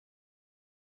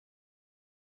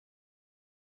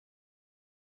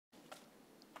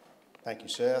Thank you,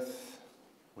 Seth.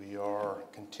 We are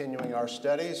continuing our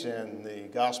studies in the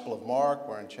Gospel of Mark.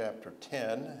 We're in chapter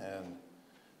 10 and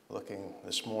looking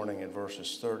this morning at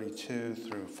verses 32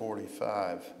 through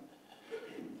 45.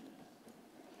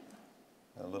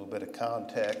 A little bit of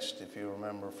context, if you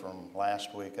remember from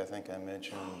last week, I think I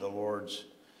mentioned the Lord's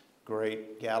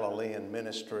great Galilean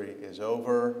ministry is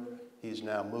over. He's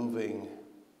now moving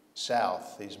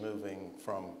south. He's moving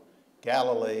from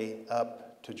Galilee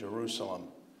up to Jerusalem.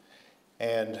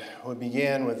 And we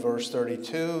begin with verse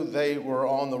 32. They were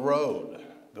on the road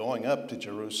going up to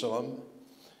Jerusalem,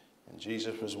 and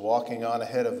Jesus was walking on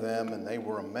ahead of them, and they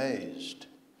were amazed.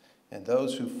 And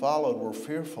those who followed were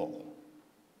fearful.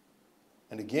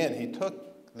 And again, he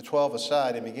took the 12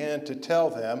 aside and began to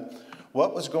tell them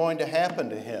what was going to happen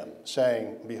to him,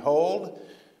 saying, "Behold,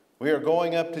 we are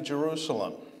going up to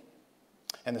Jerusalem,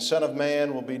 and the Son of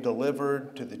Man will be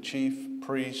delivered to the chief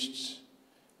priests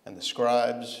and the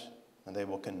scribes, and they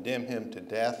will condemn him to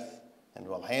death and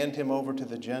will hand him over to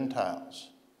the Gentiles.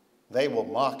 They will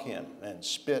mock him and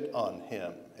spit on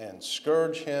him and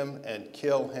scourge him and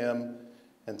kill him,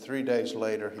 and 3 days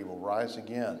later he will rise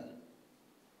again."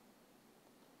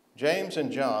 James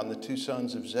and John, the two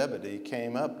sons of Zebedee,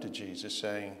 came up to Jesus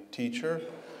saying, "Teacher,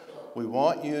 we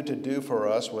want you to do for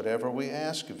us whatever we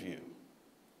ask of you."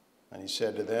 And he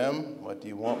said to them, "What do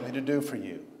you want me to do for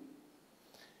you?"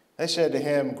 They said to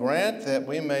him, "Grant that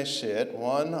we may sit,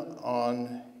 one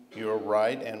on your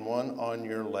right and one on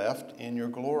your left, in your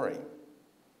glory."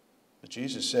 But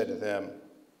Jesus said to them,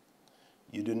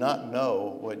 "You do not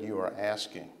know what you are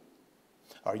asking.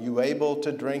 Are you able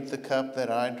to drink the cup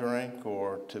that I drink,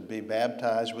 or to be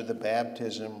baptized with the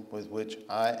baptism with which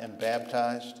I am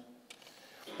baptized?"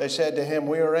 They said to him,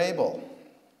 "We are able."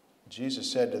 Jesus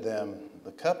said to them,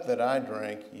 "The cup that I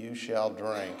drink, you shall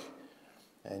drink,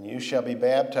 and you shall be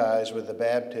baptized with the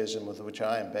baptism with which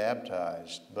I am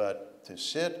baptized. But to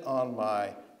sit on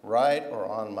my right or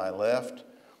on my left,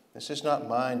 this is not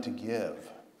mine to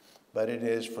give, but it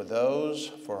is for those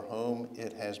for whom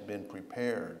it has been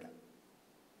prepared."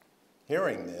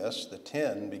 Hearing this, the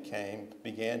 10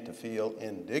 began to feel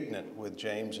indignant with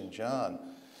James and John.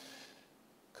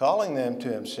 Calling them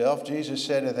to himself, Jesus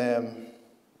said to them,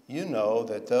 "You know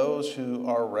that those who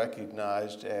are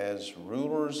recognized as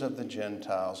rulers of the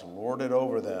Gentiles lord it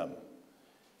over them,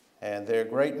 and their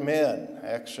great men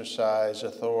exercise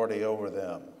authority over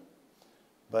them.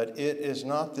 But it is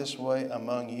not this way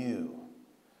among you.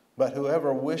 But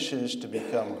whoever wishes to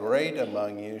become great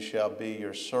among you shall be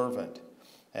your servant,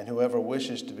 and whoever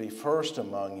wishes to be first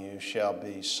among you shall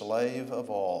be slave of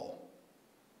all.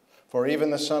 For even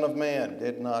the Son of Man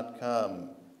did not come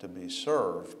to be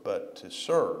served, but to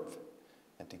serve,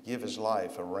 and to give his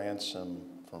life a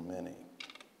ransom for many."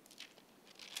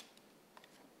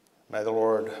 May the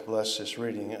Lord bless this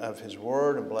reading of his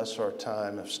word and bless our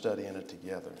time of studying it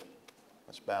together.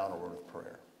 Let's bow in a word of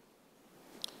prayer.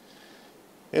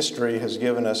 History has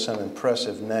given us some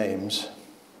impressive names.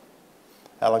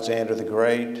 Alexander the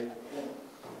Great,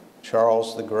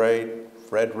 Charles the Great,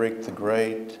 Frederick the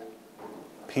Great,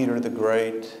 Peter the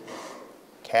Great,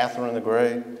 Catherine the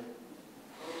Great.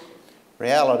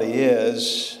 Reality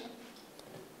is,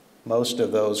 most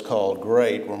of those called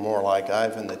great were more like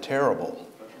Ivan the Terrible.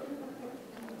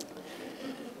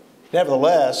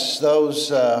 Nevertheless, those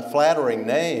flattering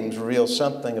names reveal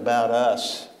something about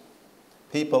us.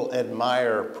 People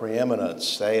admire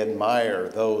preeminence. They admire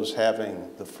those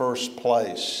having the first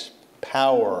place.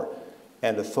 Power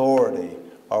and authority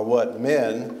are what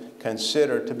men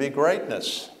consider to be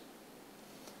greatness.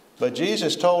 But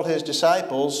Jesus told his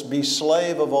disciples, "Be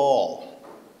slave of all."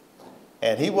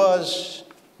 And he was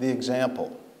the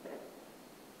example.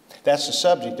 That's the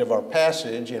subject of our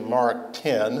passage in Mark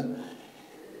 10.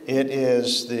 It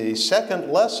is the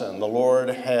second lesson the Lord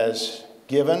has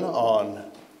given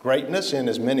on greatness in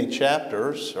his many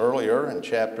chapters. Earlier in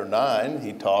chapter 9,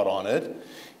 he taught on it.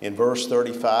 In verse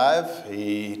 35,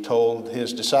 he told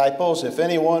his disciples, "If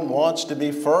anyone wants to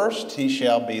be first, he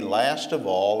shall be last of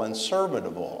all and servant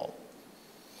of all."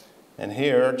 And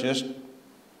here, just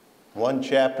one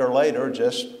chapter later,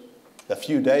 just a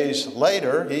few days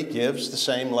later, he gives the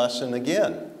same lesson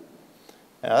again.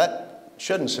 Now that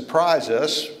shouldn't surprise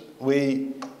us.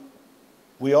 We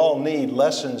all need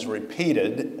lessons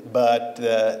repeated, but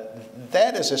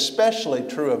that is especially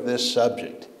true of this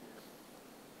subject.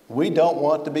 We don't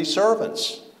want to be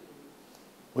servants.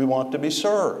 We want to be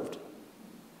served.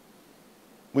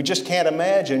 We just can't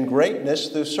imagine greatness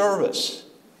through service,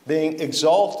 being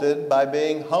exalted by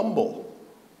being humble.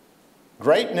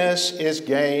 Greatness is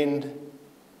gained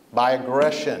by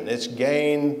aggression. It's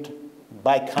gained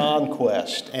by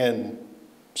conquest. And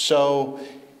so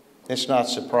it's not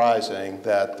surprising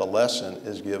that the lesson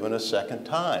is given a second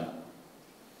time.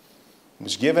 It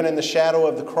was given in the shadow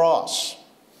of the cross.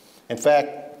 In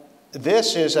fact,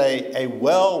 this is a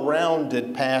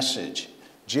well-rounded passage.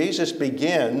 Jesus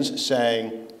begins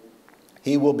saying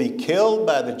he will be killed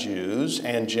by the Jews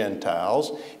and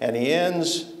Gentiles, and he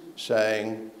ends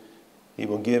saying he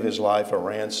will give his life a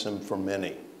ransom for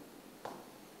many.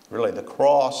 Really, the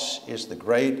cross is the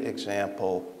great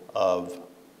example of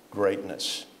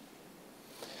greatness.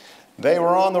 They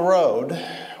were on the road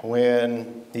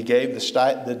when he gave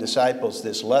the disciples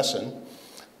this lesson.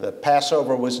 The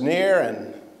Passover was near,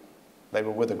 and they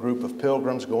were with a group of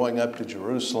pilgrims going up to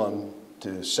Jerusalem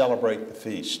to celebrate the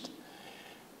feast.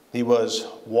 He was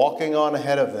walking on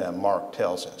ahead of them, Mark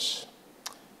tells us.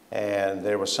 And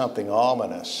there was something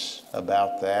ominous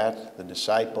about that. The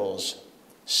disciples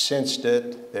sensed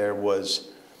it. There was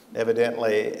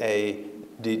evidently a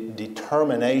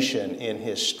determination in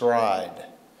his stride.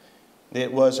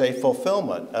 It was a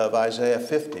fulfillment of Isaiah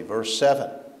 50, verse 7.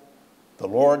 The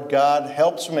Lord God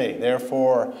helps me,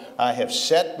 therefore I have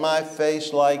set my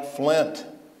face like flint,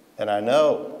 and I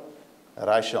know that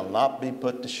I shall not be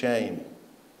put to shame.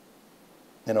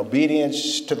 In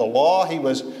obedience to the law, he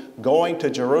was going to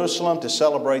Jerusalem to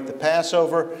celebrate the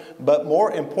Passover, but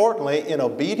more importantly, in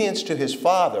obedience to his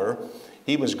Father,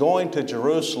 he was going to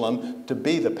Jerusalem to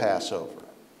be the Passover.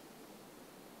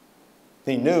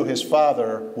 He knew his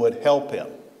Father would help him.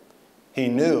 He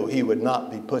knew he would not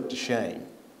be put to shame.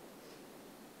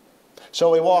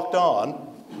 So he walked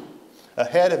on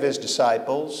ahead of his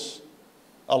disciples,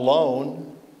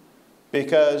 alone,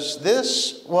 because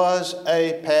this was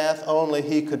a path only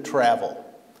he could travel,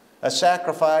 a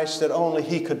sacrifice that only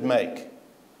he could make.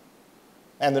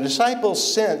 And the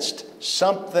disciples sensed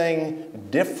something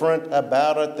different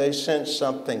about it. They sensed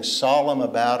something solemn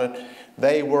about it.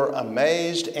 They were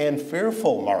amazed and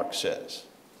fearful, Mark says.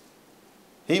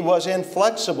 He was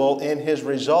inflexible in his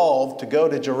resolve to go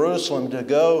to Jerusalem, to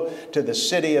go to the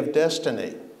city of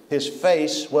destiny. His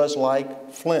face was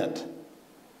like flint.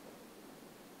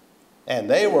 And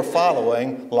they were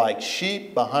following like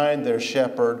sheep behind their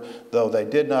shepherd, though they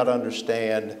did not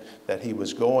understand that he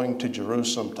was going to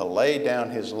Jerusalem to lay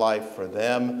down his life for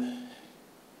them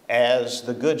as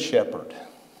the good shepherd.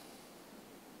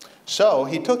 So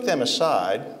he took them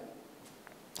aside,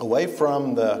 away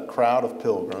from the crowd of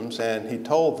pilgrims, and he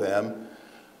told them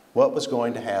what was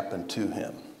going to happen to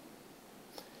him.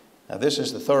 Now, this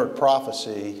is the third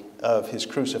prophecy of his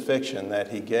crucifixion that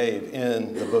he gave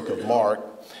in the book of Mark.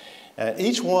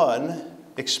 Each one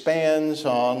expands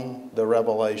on the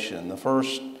revelation. The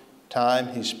first time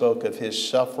he spoke of his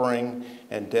suffering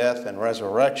and death and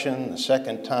resurrection. The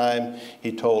second time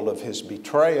he told of his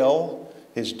betrayal,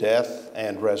 his death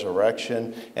and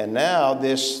resurrection. And now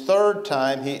this third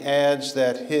time he adds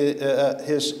that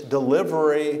his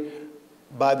delivery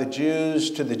by the Jews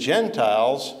to the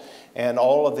Gentiles and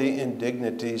all of the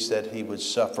indignities that he would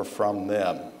suffer from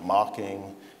them,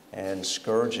 mocking and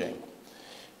scourging.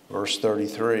 Verse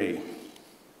 33,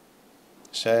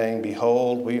 saying,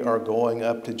 "Behold, we are going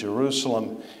up to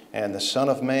Jerusalem, and the Son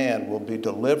of Man will be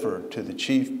delivered to the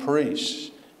chief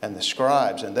priests and the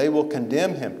scribes, and they will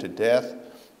condemn him to death,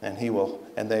 and they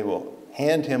will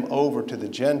hand him over to the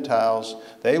Gentiles.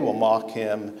 They will mock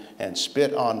him and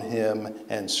spit on him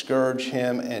and scourge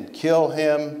him and kill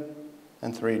him,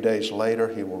 and 3 days later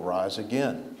he will rise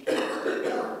again."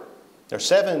 There are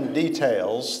 7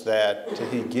 details that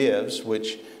he gives,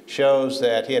 which shows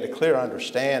that he had a clear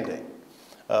understanding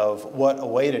of what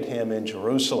awaited him in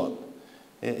Jerusalem.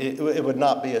 It would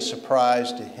not be a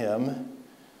surprise to him.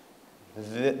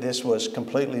 This was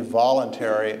completely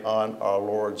voluntary on our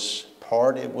Lord's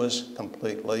part. It was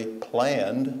completely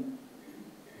planned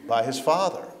by his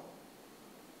Father.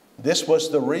 This was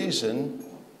the reason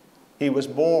he was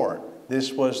born.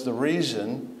 This was the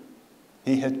reason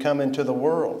he had come into the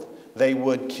world. They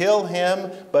would kill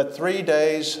him, but 3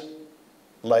 days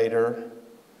later,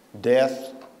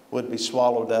 death would be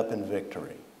swallowed up in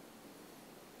victory.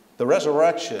 The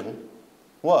resurrection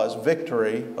was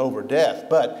victory over death,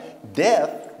 but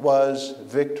death was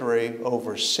victory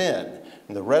over sin.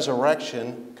 And the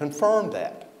resurrection confirmed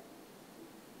that.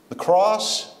 The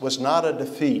cross was not a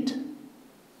defeat.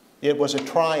 It was a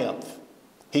triumph.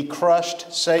 He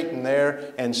crushed Satan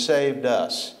there and saved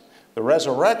us. The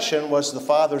resurrection was the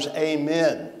Father's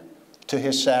amen to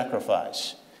his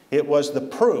sacrifice. It was the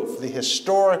proof, the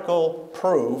historical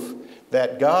proof,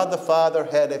 that God the Father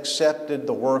had accepted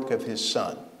the work of his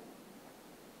Son.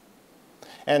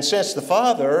 And since the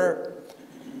Father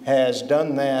has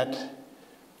done that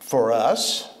for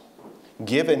us,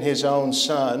 given his own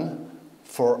Son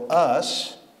for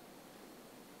us,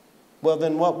 well,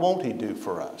 then what won't he do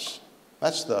for us?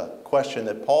 That's the question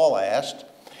that Paul asked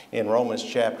in Romans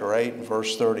chapter 8 and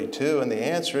verse 32. And the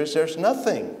answer is there's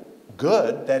nothing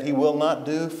good that he will not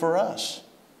do for us.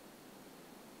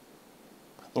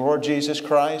 The Lord Jesus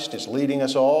Christ is leading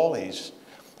us all. He's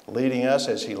leading us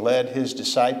as he led his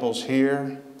disciples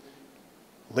here,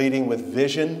 leading with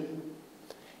vision.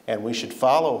 And we should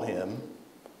follow him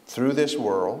through this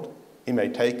world. He may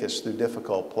take us through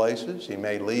difficult places. He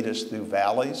may lead us through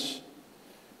valleys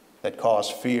that cause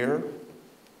fear.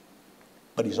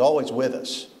 But he's always with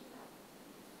us.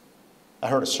 I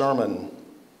heard a sermon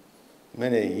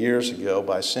many years ago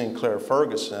by Sinclair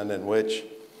Ferguson in which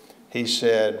he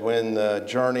said, when the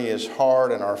journey is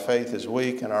hard and our faith is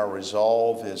weak and our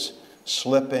resolve is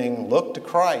slipping, look to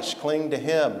Christ, cling to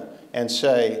him, and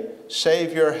say,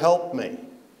 Savior, help me.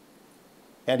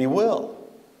 And he will.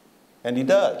 And he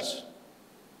does.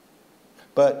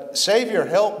 But Savior,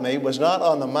 help me was not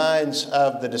on the minds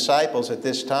of the disciples at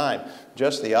this time,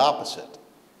 just the opposite.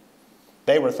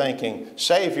 They were thinking,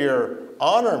 Savior,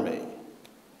 honor me.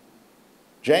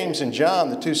 James and John,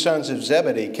 the two sons of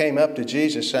Zebedee, came up to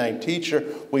Jesus saying, Teacher,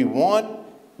 we want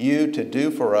you to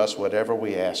do for us whatever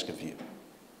we ask of you.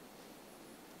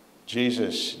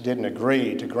 Jesus didn't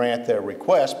agree to grant their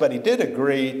request, but he did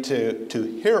agree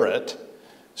to hear it.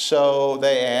 So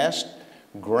they asked,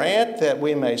 grant that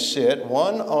we may sit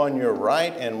one on your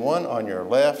right and one on your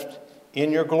left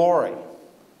in your glory.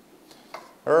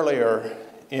 Earlier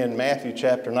in Matthew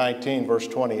chapter 19, verse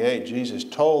 28, Jesus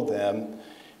told them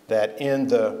that in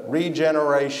the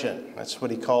regeneration, that's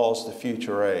what he calls the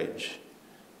future age,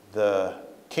 the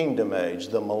kingdom age,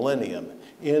 the millennium,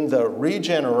 in the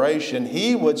regeneration,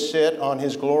 he would sit on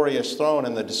his glorious throne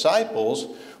and the disciples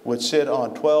would sit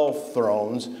on 12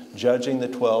 thrones judging the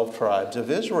 12 tribes of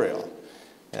Israel.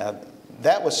 Now,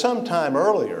 that was some time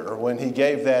earlier when he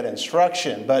gave that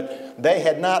instruction, but they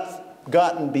had not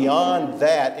gotten beyond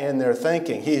that in their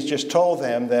thinking. He's just told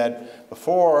them that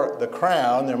before the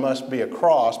crown there must be a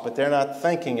cross, but they're not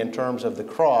thinking in terms of the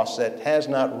cross. That has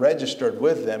not registered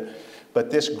with them. But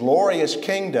this glorious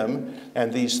kingdom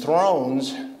and these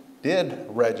thrones did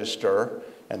register,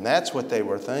 and that's what they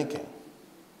were thinking.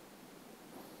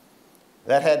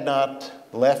 That had not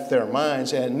left their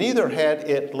minds, and neither had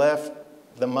it left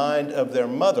the mind of their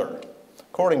mother.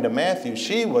 According to Matthew,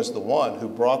 she was the one who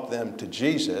brought them to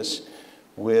Jesus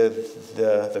with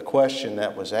the question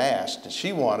that was asked.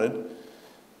 She wanted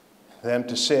them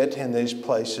to sit in these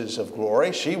places of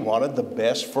glory. She wanted the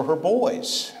best for her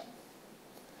boys.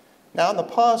 Now, on the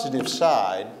positive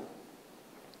side,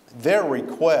 their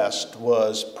request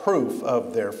was proof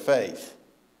of their faith.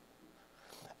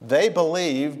 They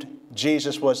believed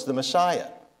Jesus was the Messiah.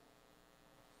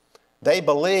 They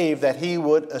believed that he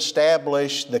would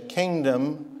establish the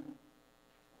kingdom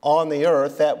on the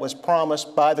earth that was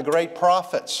promised by the great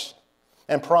prophets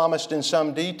and promised in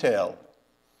some detail.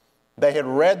 They had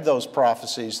read those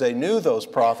prophecies. They knew those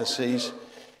prophecies.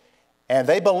 And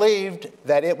they believed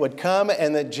that it would come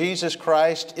and that Jesus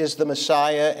Christ is the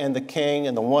Messiah and the King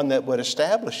and the one that would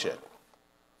establish it.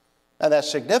 And that's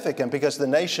significant because the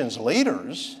nation's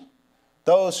leaders,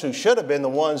 those who should have been the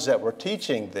ones that were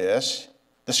teaching this,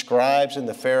 the scribes and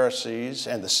the Pharisees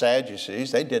and the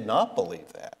Sadducees, they did not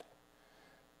believe that.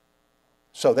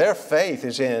 So their faith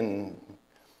is in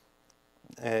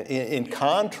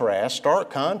contrast,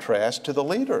 stark contrast to the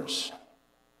leaders.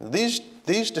 These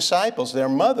disciples, their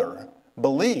mother,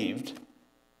 believed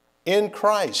in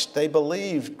Christ. They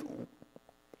believed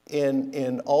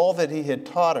in all that he had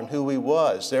taught and who he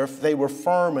was. They were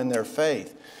firm in their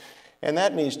faith. And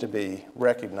that needs to be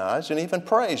recognized and even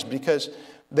praised because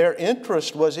their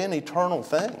interest was in eternal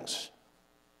things.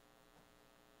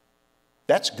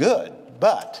 That's good,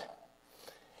 but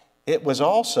it was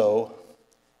also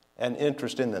an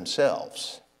interest in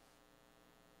themselves.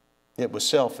 It was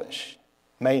selfish,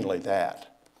 mainly that.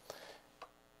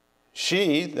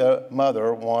 She, the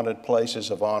mother, wanted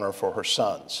places of honor for her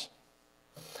sons.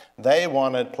 They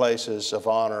wanted places of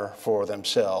honor for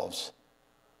themselves,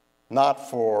 not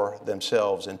for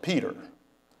themselves and Peter.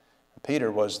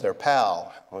 Peter was their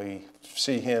pal. We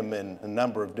see him in a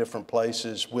number of different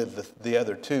places with the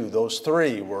other two. Those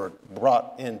three were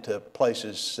brought into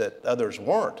places that others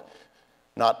weren't.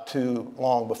 Not too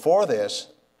long before this,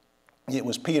 it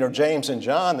was Peter, James, and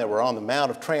John that were on the Mount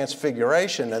of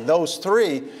Transfiguration, and those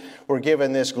three were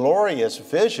given this glorious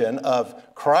vision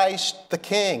of Christ the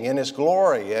King in his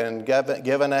glory and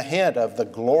given a hint of the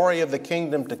glory of the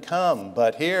kingdom to come.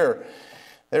 But here,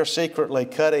 they're secretly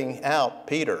cutting out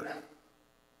Peter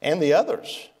and the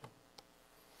others.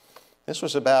 This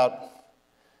was about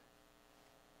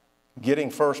getting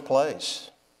first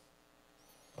place.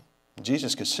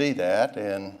 Jesus could see that,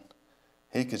 and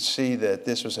he could see that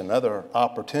this was another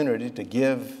opportunity to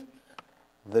give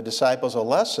the disciples a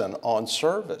lesson on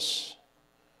service,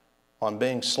 on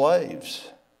being slaves.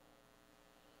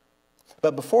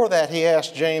 But before that, he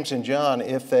asked James and John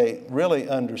if they really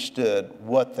understood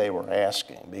what they were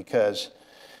asking, because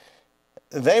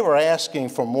they were asking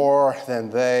for more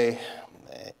than they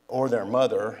or their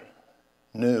mother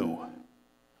knew.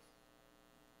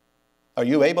 Are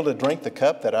you able to drink the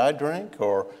cup that I drink,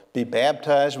 or be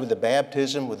baptized with the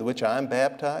baptism with which I'm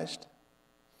baptized?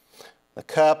 The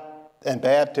cup and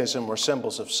baptism were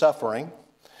symbols of suffering.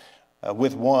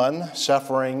 With one,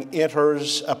 suffering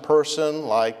enters a person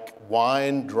like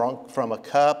wine drunk from a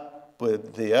cup.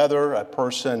 With the other, a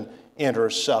person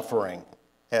enters suffering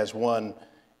as one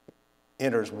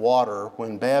enters water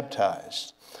when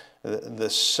baptized. The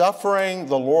suffering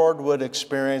the Lord would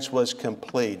experience was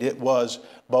complete. It was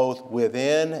both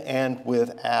within and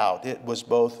without. It was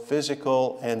both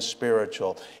physical and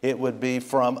spiritual. It would be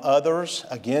from others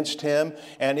against him,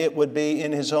 and it would be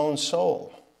in his own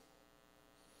soul.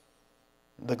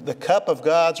 The cup of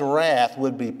God's wrath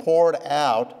would be poured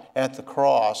out at the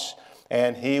cross,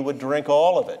 and he would drink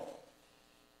all of it.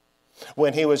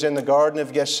 When he was in the Garden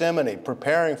of Gethsemane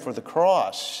preparing for the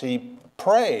cross, he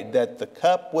prayed that the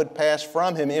cup would pass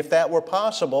from him if that were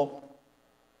possible,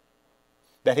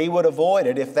 that he would avoid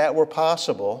it if that were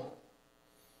possible.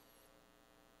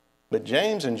 But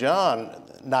James and John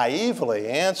naively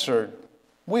answered,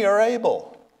 "We are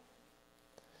able."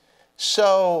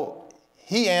 So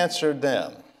he answered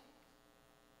them.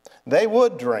 They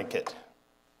would drink it.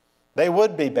 They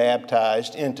would be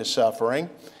baptized into suffering,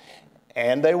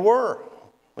 and they were.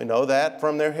 We know that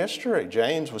from their history.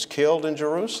 James was killed in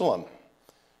Jerusalem.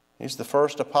 He's the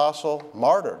first apostle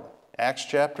martyred, Acts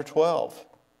chapter 12.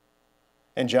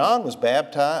 And John was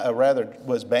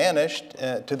was banished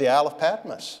to the Isle of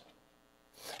Patmos.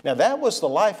 Now that was the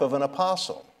life of an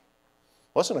apostle.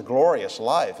 It wasn't a glorious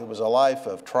life. It was a life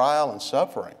of trial and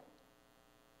suffering.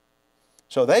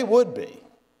 So they would be.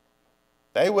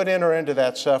 They would enter into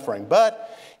that suffering. But,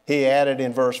 he added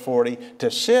in verse 40,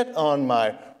 to sit on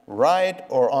my right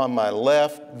or on my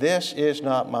left, this is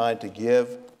not mine to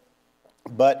give,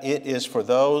 but it is for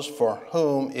those for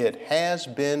whom it has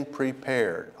been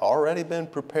prepared, already been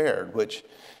prepared, which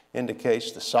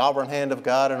indicates the sovereign hand of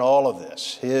God in all of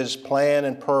this. His plan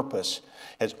and purpose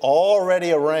has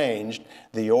already arranged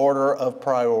the order of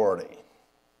priority.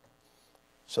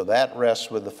 So that rests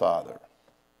with the Father.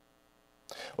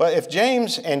 Well, if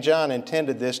James and John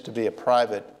intended this to be a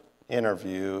private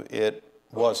interview, it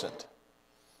wasn't.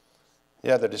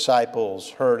 The other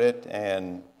disciples heard it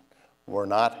and were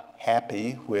not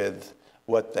happy with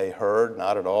what they heard,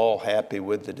 not at all happy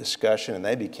with the discussion, and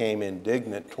they became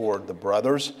indignant toward the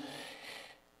brothers.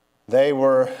 They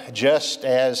were just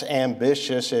as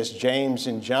ambitious as James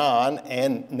and John,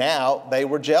 and now they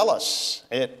were jealous.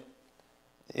 It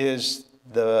is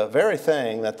the very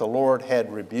thing that the Lord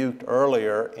had rebuked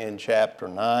earlier in chapter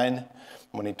 9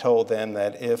 when he told them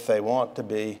that if they want to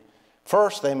be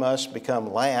first, they must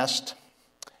become last.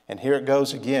 And here it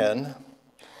goes again.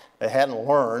 They hadn't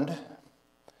learned.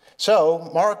 So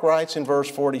Mark writes in verse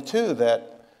 42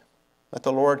 that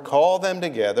the Lord called them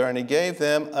together and he gave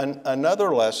them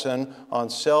another lesson on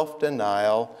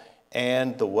self-denial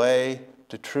and the way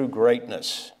to true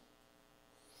greatness.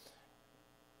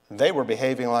 They were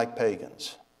behaving like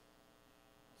pagans.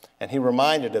 And he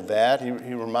reminded of that. He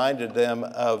reminded them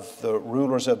of the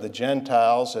rulers of the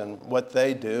Gentiles and what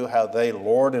they do, how they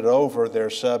lord it over their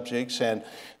subjects, and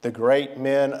the great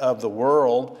men of the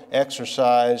world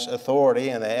exercise authority,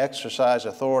 and they exercise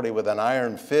authority with an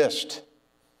iron fist.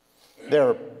 There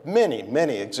are many,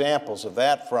 many examples of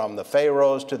that, from the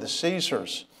Pharaohs to the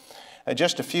Caesars.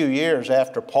 Just a few years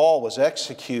after Paul was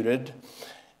executed,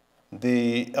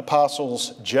 the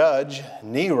apostles' judge,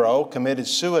 Nero, committed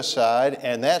suicide,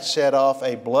 and that set off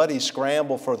a bloody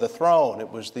scramble for the throne. It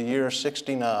was the year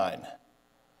 69.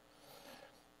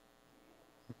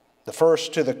 The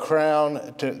first to crown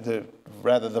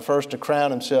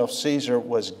himself Caesar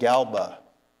was Galba,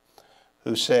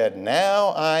 who said,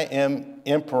 "Now I am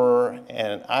emperor,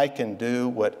 and I can do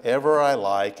whatever I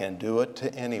like and do it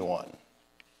to anyone."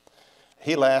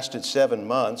 He lasted 7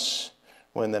 months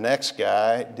when the next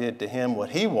guy did to him what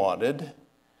he wanted,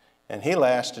 and he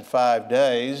lasted 5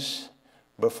 days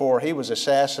before he was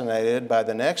assassinated by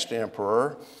the next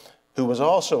emperor, who was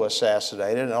also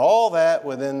assassinated, and all that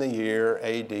within the year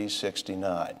AD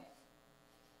 69.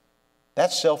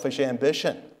 That's selfish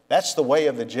ambition. That's the way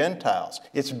of the Gentiles.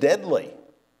 It's deadly.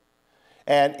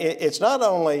 And it's not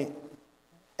only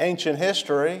ancient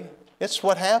history, it's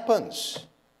what happens.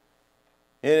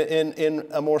 in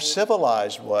a more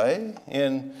civilized way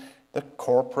in the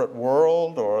corporate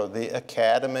world or the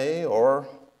academy or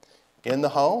in the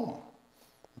home.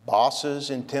 Bosses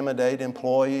intimidate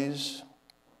employees.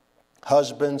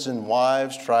 Husbands and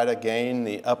wives try to gain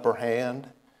the upper hand.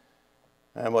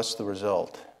 And what's the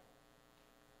result?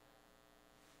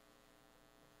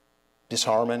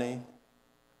 Disharmony,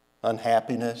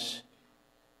 unhappiness.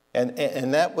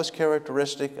 And that was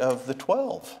characteristic of the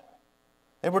 12.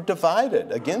 They were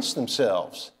divided against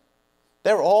themselves.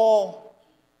 They're all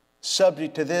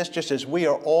subject to this, just as we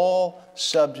are all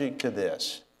subject to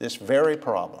this very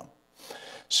problem.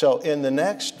 So in the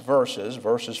next verses,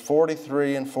 verses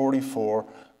 43 and 44,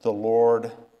 the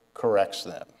Lord corrects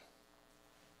them.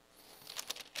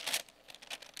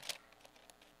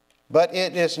 But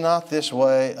it is not this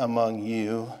way among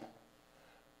you,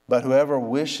 but whoever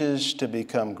wishes to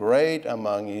become great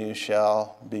among you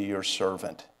shall be your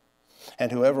servant.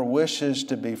 And whoever wishes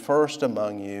to be first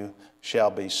among you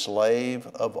shall be slave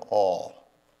of all.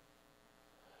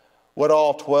 What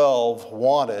all 12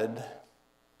 wanted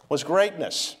was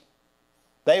greatness.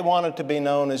 They wanted to be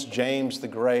known as James the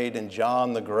Great and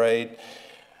John the Great.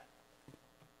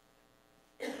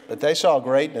 But they saw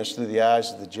greatness through the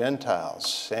eyes of the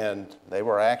Gentiles, and they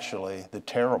were actually the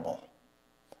terrible.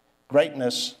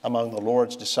 Greatness among the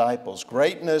Lord's disciples,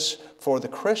 greatness for the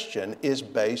Christian is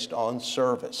based on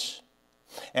service.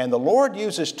 And the Lord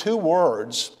uses two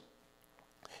words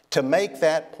to make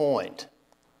that point.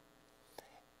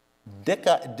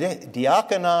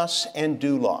 Diakonos and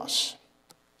doulos.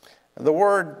 The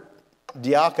word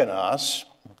diakonos,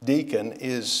 deacon,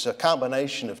 is a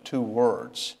combination of two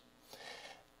words.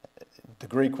 The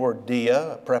Greek word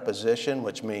dia, a preposition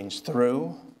which means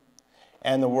through,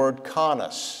 and the word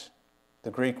konos,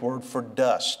 the Greek word for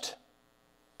dust.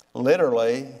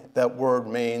 Literally, that word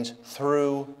means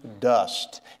through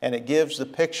dust. And it gives the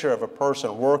picture of a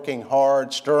person working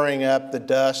hard, stirring up the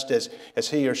dust as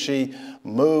he or she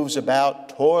moves about,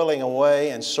 toiling away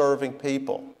and serving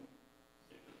people.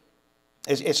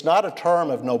 It's not a term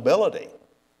of nobility,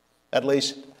 at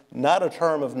least not a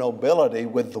term of nobility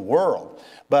with the world.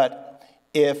 But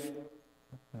if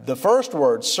the first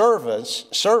word,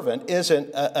 servant,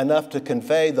 isn't enough to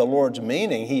convey the Lord's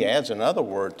meaning, he adds another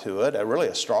word to it, really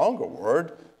a stronger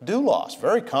word, doulos,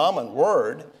 very common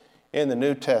word in the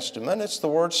New Testament. It's the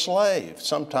word slave,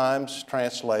 sometimes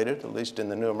translated, at least in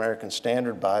the New American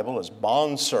Standard Bible, as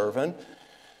bondservant.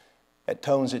 It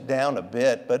tones it down a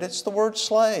bit, but it's the word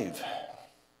slave.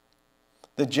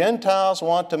 The Gentiles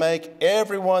want to make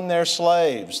everyone their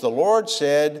slaves. The Lord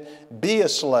said, be a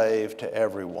slave to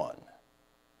everyone.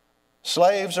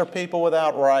 Slaves are people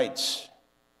without rights.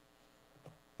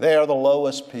 They are the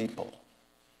lowest people.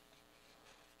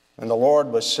 And the Lord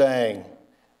was saying,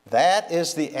 that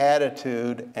is the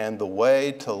attitude and the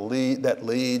way to lead that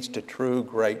leads to true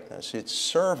greatness. It's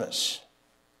service.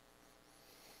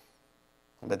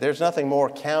 But there's nothing more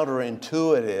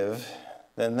counterintuitive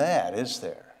than that, is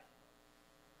there?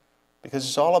 Because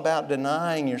it's all about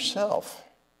denying yourself.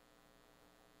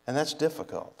 And that's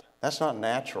difficult. That's not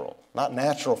natural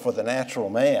for the natural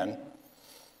man.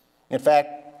 In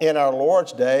fact, in our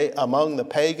Lord's day, among the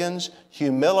pagans,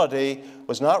 humility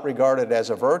was not regarded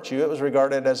as a virtue, it was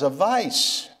regarded as a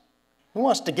vice. Who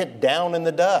wants to get down in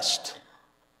the dust?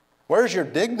 Where's your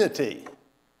dignity?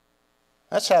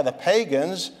 That's how the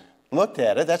pagans looked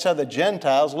at it. That's how the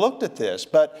Gentiles looked at this.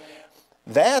 But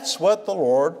that's what the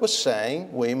Lord was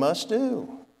saying we must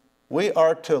do. We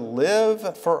are to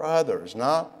live for others,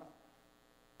 not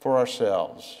for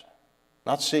ourselves.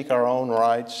 Not seek our own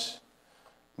rights,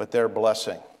 but their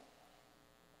blessing.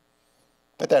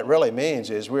 What that really means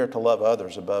is we are to love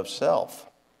others above self.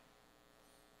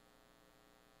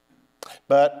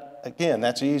 But again,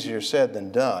 that's easier said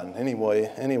than done.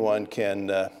 Anyway, anyone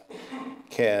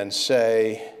can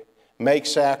say, make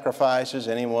sacrifices.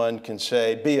 Anyone can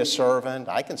say, be a servant.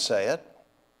 I can say it.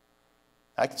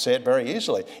 I can say it very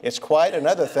easily. It's quite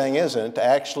another thing, isn't it, to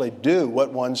actually do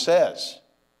what one says.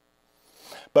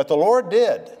 But the Lord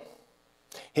did.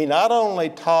 He not only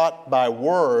taught by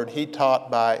word, he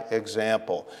taught by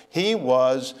example. He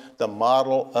was the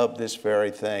model of this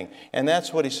very thing. And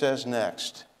that's what he says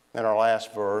next in our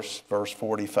last verse, verse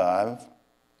 45.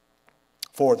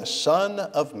 For the Son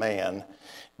of Man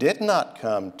did not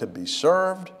come to be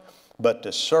served, but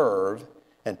to serve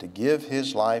and to give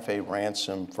his life a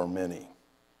ransom for many.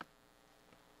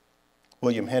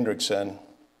 William Hendrickson,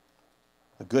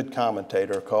 a good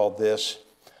commentator, called this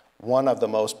one of the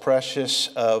most precious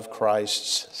of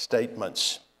Christ's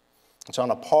statements. It's on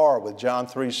a par with John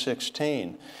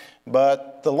 3:16.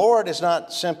 But the Lord is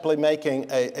not simply making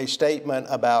a statement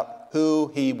about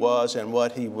who he was and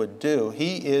what he would do.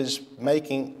 He is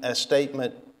making a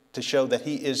statement to show that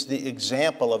he is the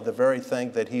example of the very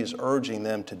thing that he is urging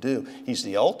them to do. He's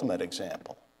the ultimate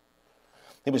example.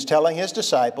 He was telling his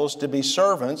disciples to be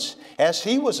servants as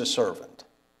he was a servant.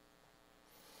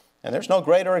 And there's no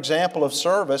greater example of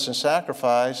service and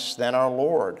sacrifice than our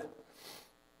Lord.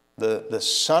 The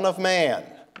Son of Man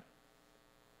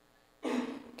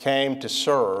came to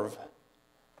serve,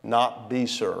 not be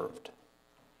served.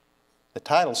 The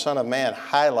title Son of Man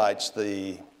highlights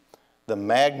the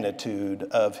magnitude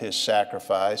of his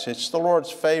sacrifice. It's the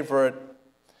Lord's favorite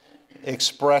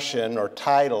expression or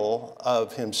title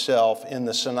of himself in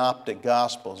the synoptic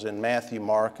Gospels in Matthew,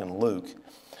 Mark, and Luke.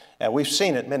 And we've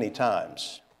seen it many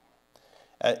times.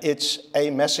 It's a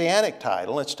messianic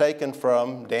title. It's taken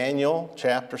from Daniel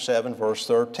chapter 7, verse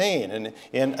 13. And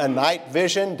in a night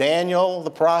vision, Daniel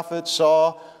the prophet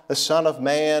saw the Son of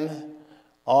Man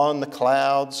on the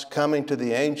clouds coming to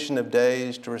the Ancient of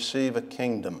Days to receive a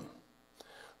kingdom.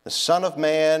 The Son of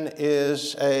Man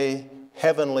is a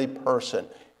heavenly person.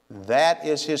 That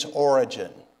is his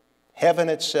origin, heaven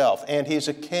itself. And he's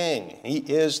a king. He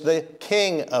is the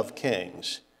King of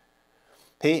kings.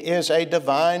 He is a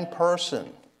divine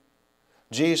person.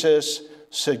 Jesus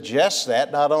suggests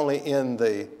that not only in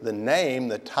the name,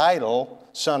 the title,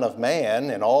 Son of Man,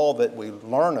 and all that we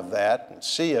learn of that and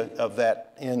see of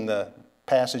that in the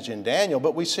passage in Daniel,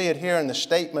 but we see it here in the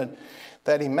statement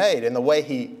that he made, in the way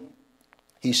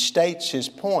he states his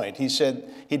point. He said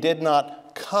he did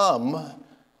not come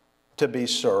to be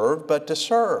served, but to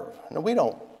serve. Now, we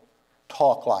don't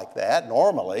talk like that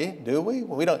normally, do we?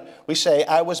 We say,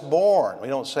 I was born. We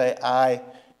don't say, I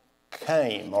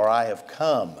came or I have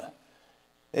come.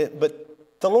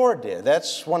 But the Lord did.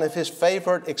 That's one of his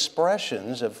favorite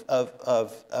expressions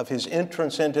of his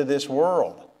entrance into this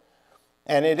world.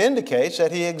 And it indicates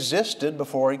that he existed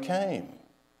before he came.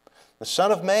 The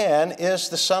Son of Man is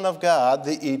the Son of God,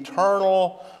 the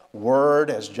eternal Word,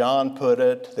 as John put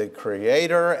it, the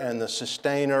creator and the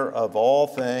sustainer of all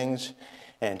things.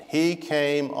 And he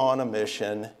came on a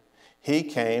mission. He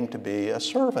came to be a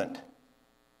servant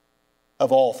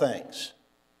of all things.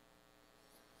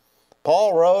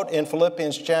 Paul wrote in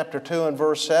Philippians chapter 2 and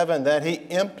verse 7 that he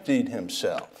emptied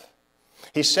himself.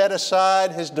 He set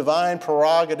aside his divine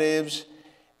prerogatives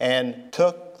and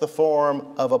took the form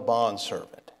of a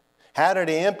bondservant. How did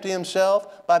he empty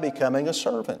himself? By becoming a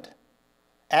servant.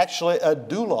 Actually, a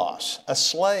doulos, a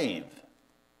slave.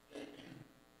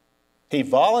 He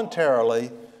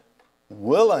voluntarily,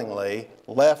 willingly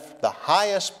left the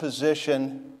highest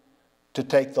position to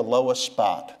take the lowest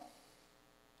spot.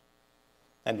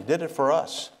 And he did it for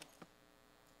us.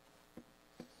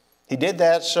 He did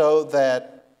that so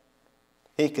that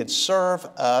he could serve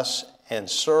us and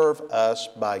serve us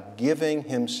by giving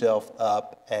himself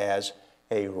up as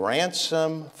a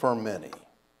ransom for many.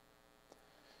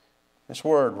 This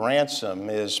word ransom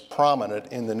is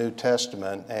prominent in the New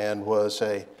Testament and was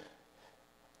a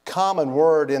common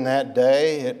word in that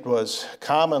day. It was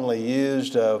commonly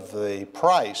used of the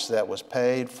price that was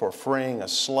paid for freeing a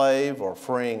slave or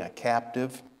freeing a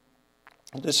captive.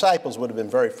 The disciples would have been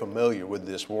very familiar with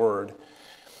this word.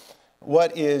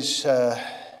 What is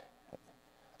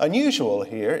unusual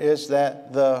here is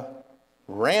that the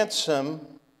ransom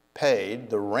paid,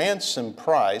 the ransom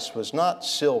price, was not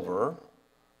silver,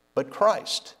 but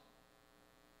Christ.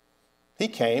 He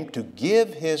came to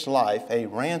give his life a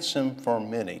ransom for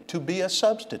many, to be a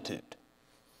substitute.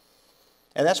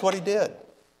 And that's what he did.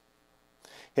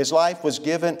 His life was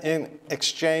given in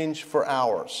exchange for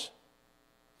ours.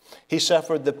 He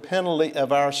suffered the penalty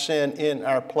of our sin in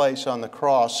our place on the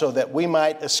cross so that we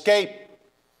might escape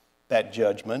that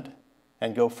judgment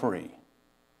and go free.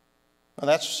 Now,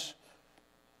 that's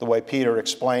the way Peter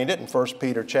explained it in 1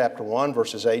 Peter chapter 1,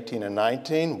 verses 18 and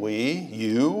 19.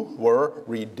 You were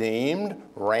redeemed,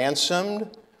 ransomed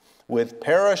with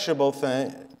perishable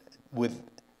things,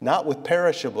 not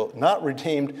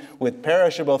redeemed with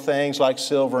perishable things like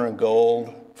silver and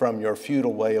gold from your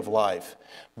futile way of life.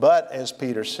 But, as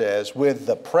Peter says, with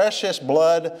the precious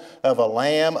blood of a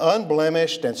lamb,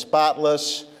 unblemished and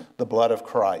spotless, the blood of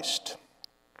Christ.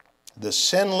 The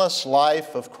sinless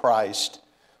life of Christ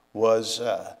was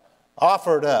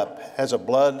offered up as a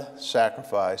blood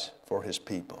sacrifice for his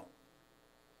people.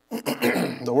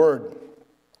 The word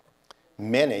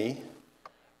many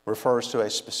refers to a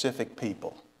specific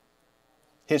people,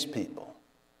 his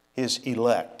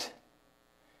elect.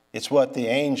 It's what the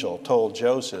angel told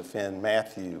Joseph in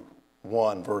Matthew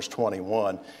 1, verse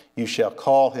 21. You shall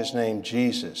call his name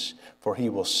Jesus, for he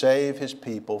will save his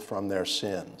people from their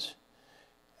sins.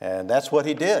 And that's what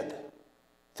he did.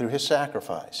 through his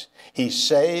sacrifice. He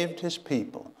saved his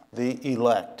people, the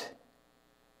elect.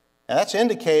 And that's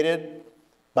indicated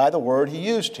by the word he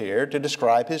used here to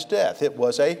describe his death. It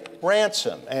was a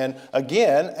ransom. And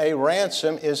again, a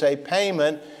ransom is a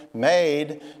payment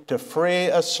made to free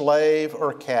a slave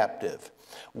or captive.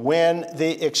 When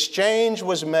the exchange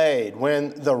was made,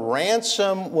 when the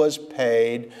ransom was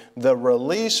paid, the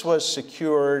release was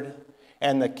secured,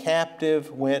 and the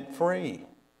captive went free.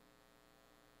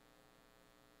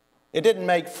 It didn't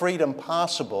make freedom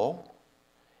possible.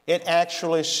 It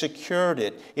actually secured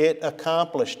it. It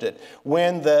accomplished it.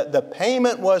 When the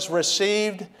payment was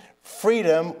received,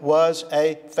 freedom was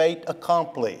a fait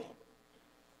accompli.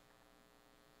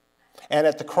 And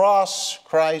at the cross,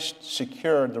 Christ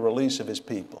secured the release of his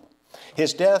people.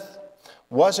 His death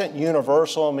wasn't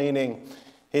universal, meaning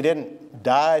he didn't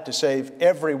die to save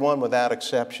everyone without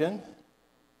exception.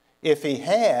 If he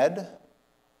had,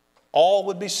 all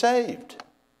would be saved.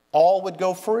 All would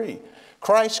go free.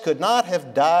 Christ could not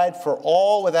have died for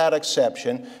all without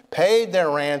exception, paid their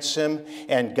ransom,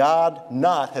 and God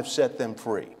not have set them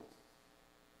free.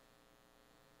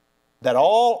 That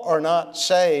all are not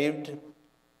saved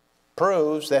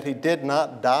proves that he did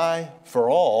not die for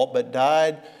all, but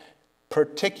died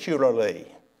particularly,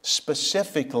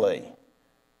 specifically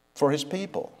for his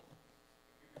people.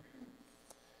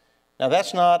 Now,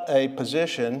 that's not a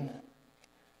position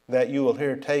that you will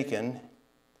hear taken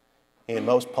in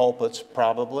most pulpits,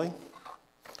 probably,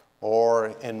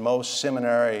 or in most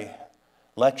seminary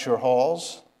lecture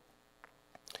halls.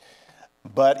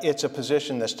 But it's a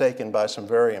position that's taken by some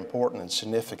very important and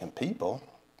significant people.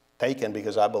 Taken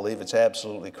because I believe it's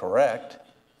absolutely correct.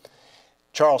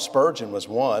 Charles Spurgeon was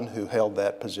one who held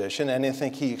that position, and I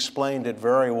think he explained it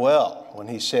very well when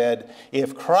he said,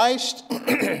 if Christ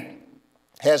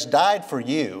has died for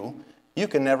you, you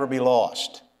can never be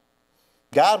lost.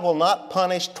 God will not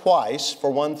punish twice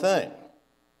for one thing.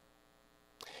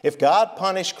 If God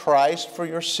punished Christ for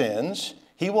your sins,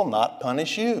 he will not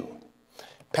punish you.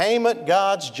 Payment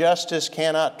God's justice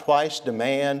cannot twice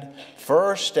demand,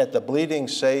 first at the bleeding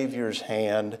Savior's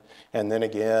hand, and then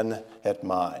again at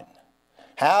mine.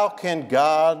 How can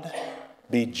God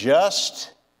be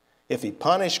just if he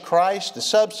punished Christ, the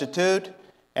substitute,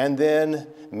 and then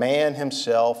man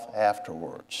himself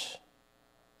afterwards?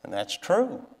 And that's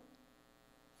true.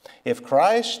 If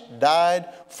Christ died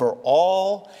for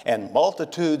all and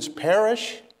multitudes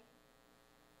perish,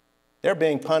 they're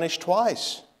being punished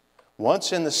twice.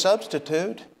 Once in the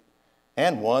substitute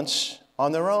and once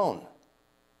on their own.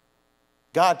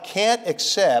 God can't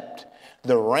accept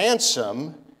the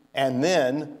ransom and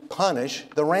then punish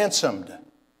the ransomed.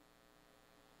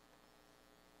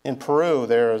 In Peru,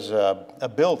 there's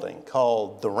a building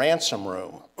called the Ransom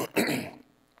Room.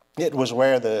 It was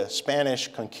where the Spanish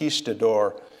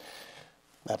conquistador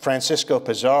Francisco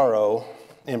Pizarro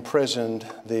imprisoned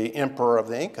the emperor of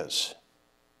the Incas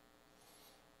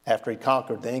after he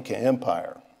conquered the Inca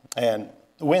Empire. And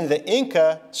when the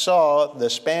Inca saw the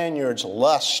Spaniards'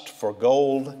 lust for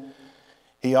gold,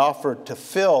 he offered to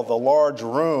fill the large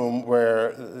room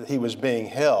where he was being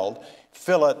held,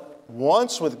 fill it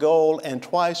once with gold and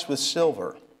twice with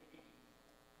silver,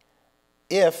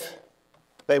 if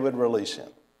they would release him.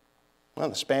 Well,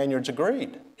 the Spaniards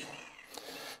agreed.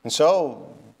 And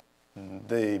so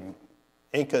the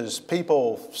Inca's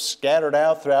people scattered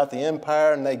out throughout the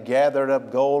empire, and they gathered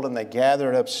up gold and they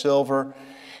gathered up silver,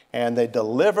 and they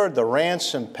delivered the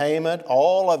ransom payment,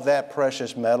 all of that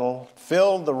precious metal,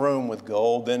 filled the room with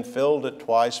gold, then filled it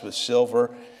twice with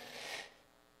silver.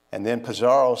 And then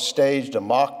Pizarro staged a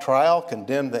mock trial,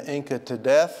 condemned the Inca to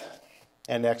death,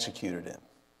 and executed him.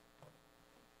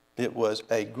 It was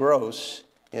a gross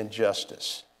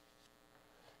injustice.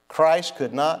 Christ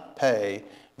could not pay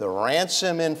the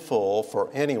ransom in full for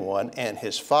anyone, and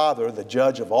his Father, the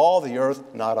judge of all the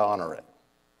earth, not honor it.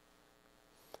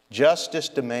 Justice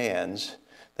demands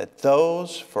that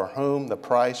those for whom the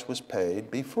price was paid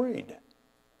be freed.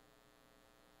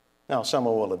 Now,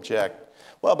 someone will object,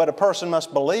 well, but a person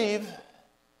must believe.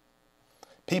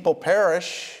 People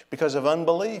perish because of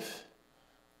unbelief.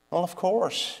 Well, of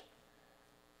course.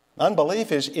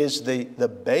 Unbelief is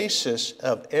the basis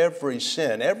of every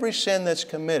sin. Every sin that's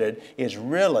committed is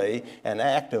really an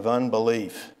act of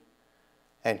unbelief.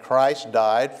 And Christ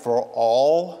died for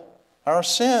all our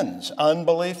sins,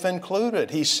 unbelief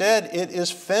included. He said, it is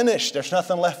finished. There's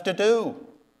nothing left to do.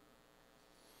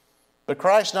 But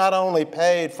Christ not only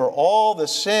paid for all the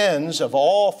sins of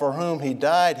all for whom he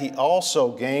died, he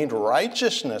also gained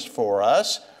righteousness for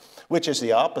us, which is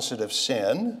the opposite of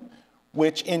sin,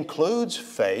 which includes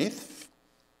faith,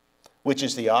 which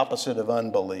is the opposite of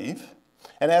unbelief,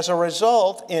 And as a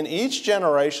result, in each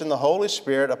generation, the Holy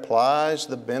Spirit applies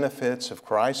the benefits of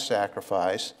Christ's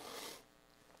sacrifice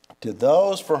to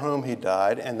those for whom he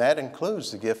died, and that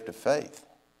includes the gift of faith.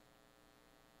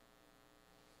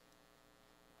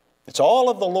 It's all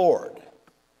of the Lord.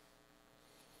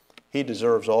 He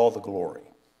deserves all the glory.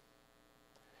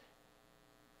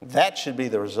 That should be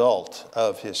the result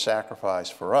of his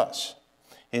sacrifice for us.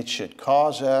 It should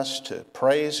cause us to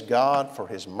praise God for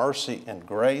his mercy and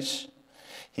grace.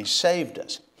 He saved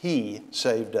us. He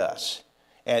saved us.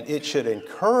 And it should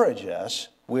encourage us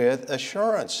with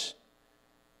assurance.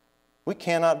 We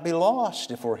cannot be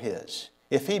lost if we're his.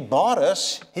 If he bought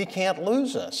us, he can't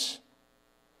lose us.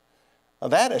 Now,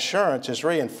 that assurance is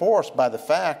reinforced by the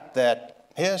fact that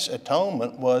his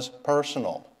atonement was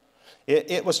personal.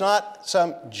 It was not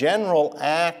some general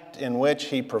act in which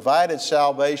he provided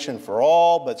salvation for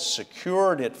all but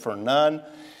secured it for none.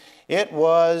 It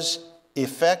was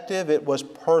effective. It was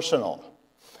personal.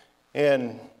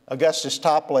 In Augustus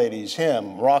Toplady's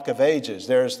hymn, Rock of Ages,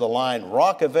 there's the line,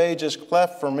 "Rock of ages,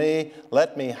 cleft for me,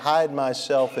 let me hide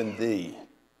myself in thee."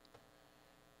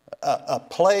 A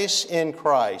place in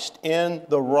Christ, in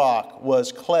the rock,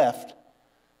 was cleft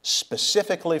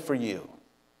specifically for you.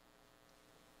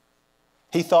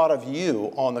 He thought of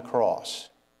you on the cross.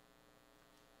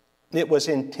 It was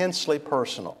intensely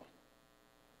personal.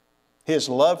 His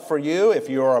love for you, if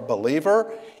you're a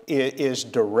believer, is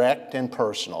direct and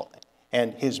personal.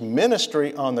 And his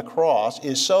ministry on the cross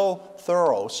is so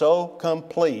thorough, so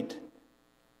complete.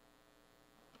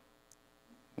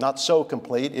 Not so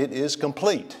complete, it is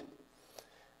complete.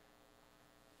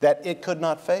 That it could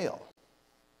not fail.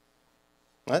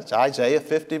 That's Isaiah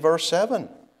 50, verse 7.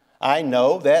 I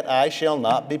know that I shall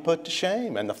not be put to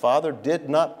shame. And the Father did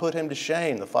not put him to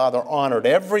shame. The Father honored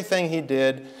everything he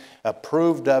did,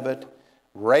 approved of it,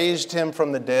 raised him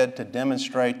from the dead to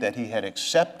demonstrate that he had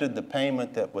accepted the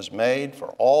payment that was made for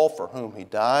all for whom he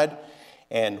died.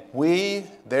 And we,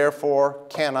 therefore,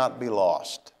 cannot be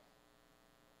lost.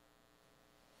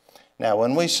 Now,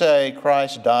 when we say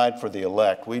Christ died for the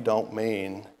elect, we don't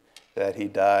mean that he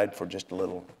died for just a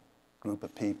little group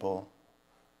of people,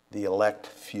 the elect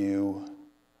few.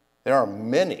 There are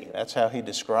many. That's how he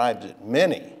describes it.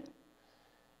 Many.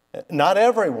 Not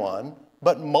everyone,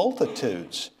 but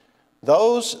multitudes.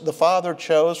 Those the Father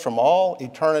chose from all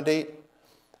eternity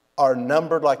are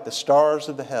numbered like the stars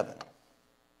of the heaven,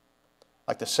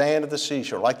 like the sand of the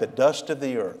seashore, like the dust of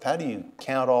the earth. How do you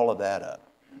count all of that up?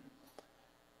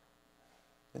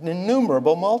 An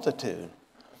innumerable multitude.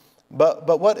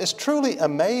 But what is truly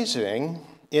amazing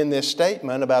in this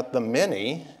statement about the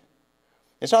many,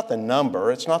 it's not the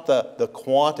number, it's not the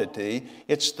quantity,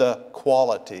 it's the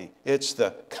quality. It's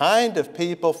the kind of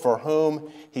people for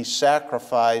whom he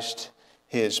sacrificed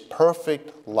his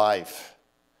perfect life.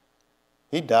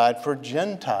 He died for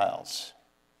Gentiles.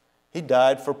 He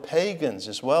died for pagans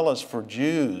as well as for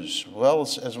Jews,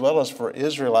 as well as for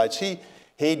Israelites.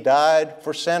 He died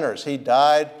for sinners. He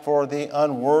died for the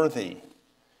unworthy.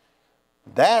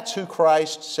 That's who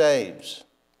Christ saves.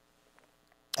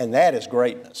 And that is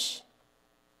greatness.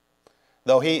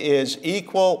 Though he is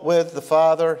equal with the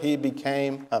Father, he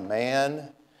became a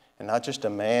man, and not just a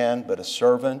man, but a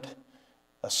servant,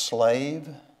 a slave,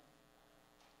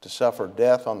 to suffer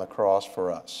death on the cross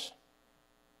for us.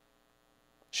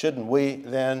 Shouldn't we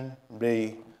then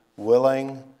be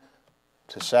willing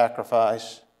to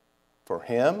sacrifice for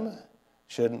him?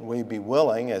 Shouldn't we be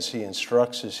willing, as he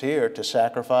instructs us here, to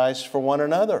sacrifice for one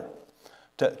another?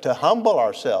 To humble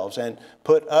ourselves and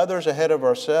put others ahead of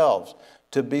ourselves,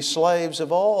 to be slaves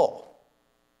of all?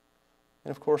 And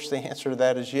of course the answer to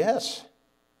that is yes.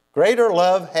 Greater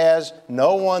love has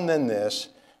no one than this,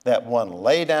 that one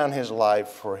lay down his life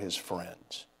for his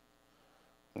friends.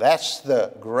 That's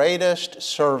the greatest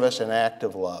service and act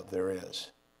of love there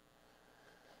is.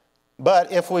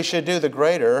 But if we should do the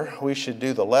greater, we should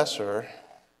do the lesser.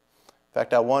 In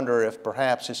fact, I wonder if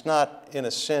perhaps it's not, in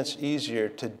a sense, easier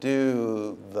to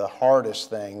do the hardest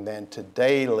thing than to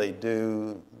daily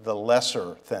do the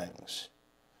lesser things.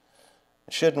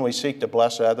 Shouldn't we seek to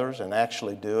bless others and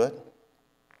actually do it?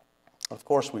 Of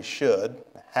course we should.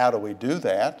 How do we do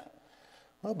that?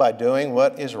 Well, by doing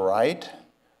what is right,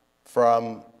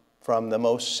 from the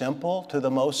most simple to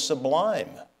the most sublime.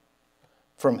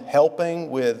 From helping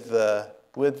with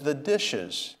the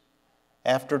dishes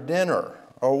after dinner,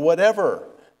 or whatever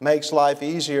makes life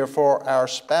easier for our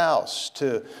spouse,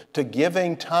 to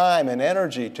giving time and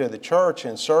energy to the church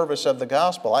in service of the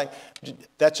gospel.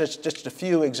 That's just a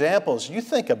few examples. You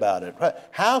think about it.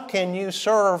 How can you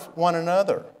serve one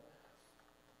another?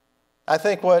 I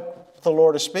think what the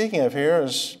Lord is speaking of here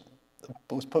is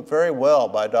was put very well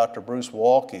by Dr. Bruce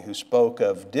Walke, who spoke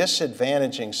of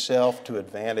disadvantaging self to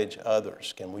advantage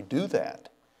others. Can we do that?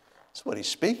 That's what he's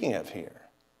speaking of here.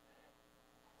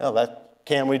 Now,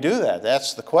 can we do that?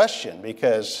 That's the question,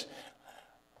 because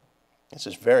this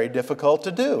is very difficult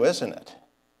to do, isn't it?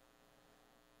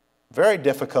 Very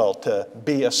difficult to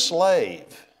be a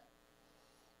slave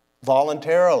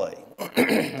voluntarily.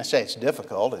 I say it's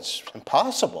difficult, it's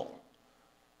impossible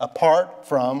apart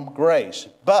from grace.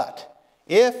 But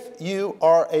if you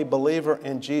are a believer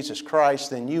in Jesus Christ,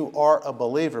 then you are a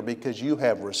believer because you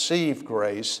have received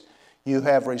grace, you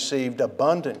have received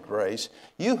abundant grace,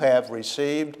 you have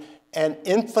received an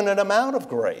infinite amount of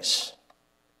grace.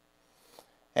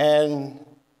 And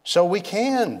so we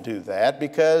can do that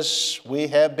because we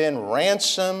have been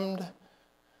ransomed,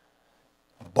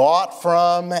 bought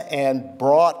from, and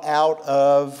brought out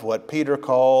of what Peter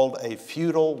called a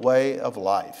futile way of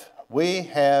life. We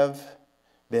have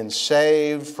been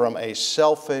saved from a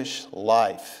selfish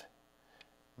life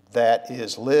that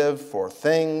is lived for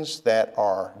things that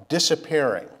are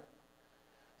disappearing.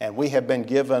 And we have been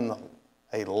given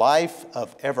a life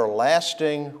of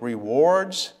everlasting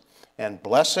rewards and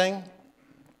blessing.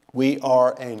 We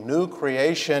are a new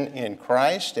creation in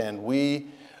Christ, and we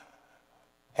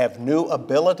have new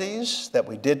abilities that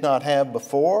we did not have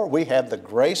before. We have the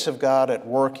grace of God at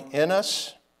work in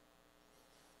us.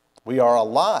 We are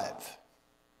alive,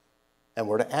 and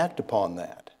we're to act upon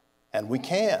that. And we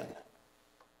can,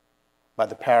 by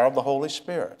the power of the Holy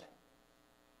Spirit,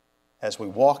 as we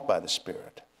walk by the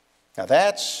Spirit. Now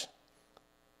that's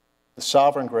the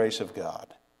sovereign grace of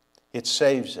God. It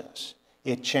saves us,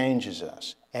 it changes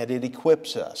us, and it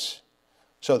equips us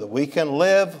so that we can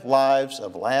live lives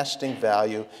of lasting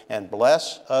value and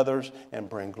bless others and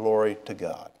bring glory to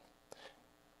God.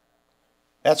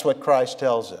 That's what Christ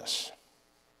tells us.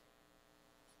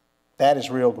 That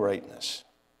is real greatness.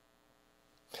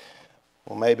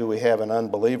 Well, maybe we have an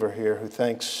unbeliever here who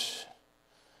thinks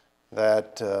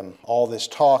that all this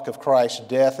talk of Christ's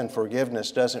death and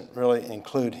forgiveness doesn't really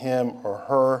include him or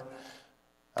her.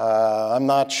 I'm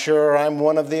not sure I'm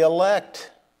one of the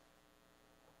elect.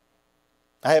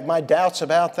 I have my doubts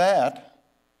about that.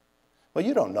 Well,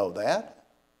 you don't know that.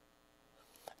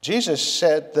 Jesus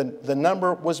said the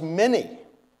number was many.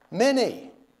 Many.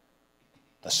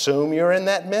 Assume you're in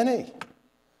that many.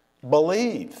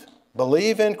 Believe.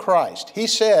 Believe in Christ. He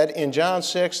said in John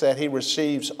 6 that he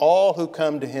receives all who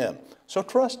come to him. So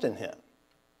trust in him.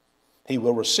 He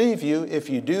will receive you if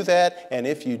you do that, and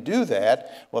if you do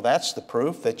that, well, that's the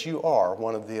proof that you are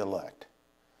one of the elect.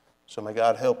 So may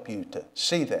God help you to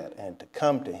see that and to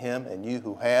come to him, and you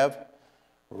who have,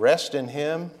 rest in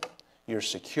him, you're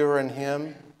secure in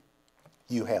him,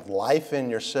 you have life in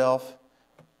yourself,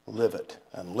 live it,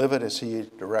 and live it as he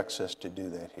directs us to do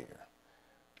that here.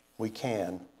 We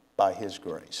can by his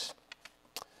grace.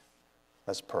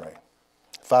 Let's pray.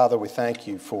 Father, we thank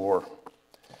you for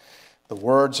the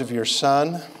words of your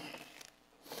Son.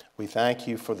 We thank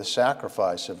you for the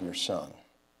sacrifice of your Son.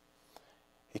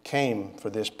 He came for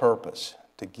this purpose,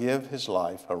 to give his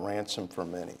life a ransom for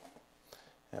many.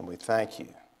 And we thank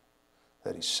you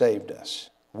that he saved us.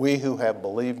 We who have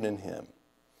believed in him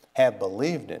have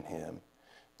believed in him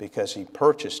because he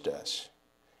purchased us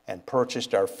and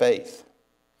purchased our faith.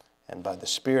 And by the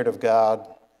Spirit of God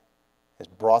has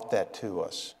brought that to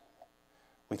us.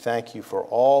 We thank you for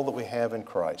all that we have in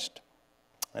Christ.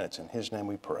 And it's in his name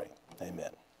we pray.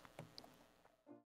 Amen.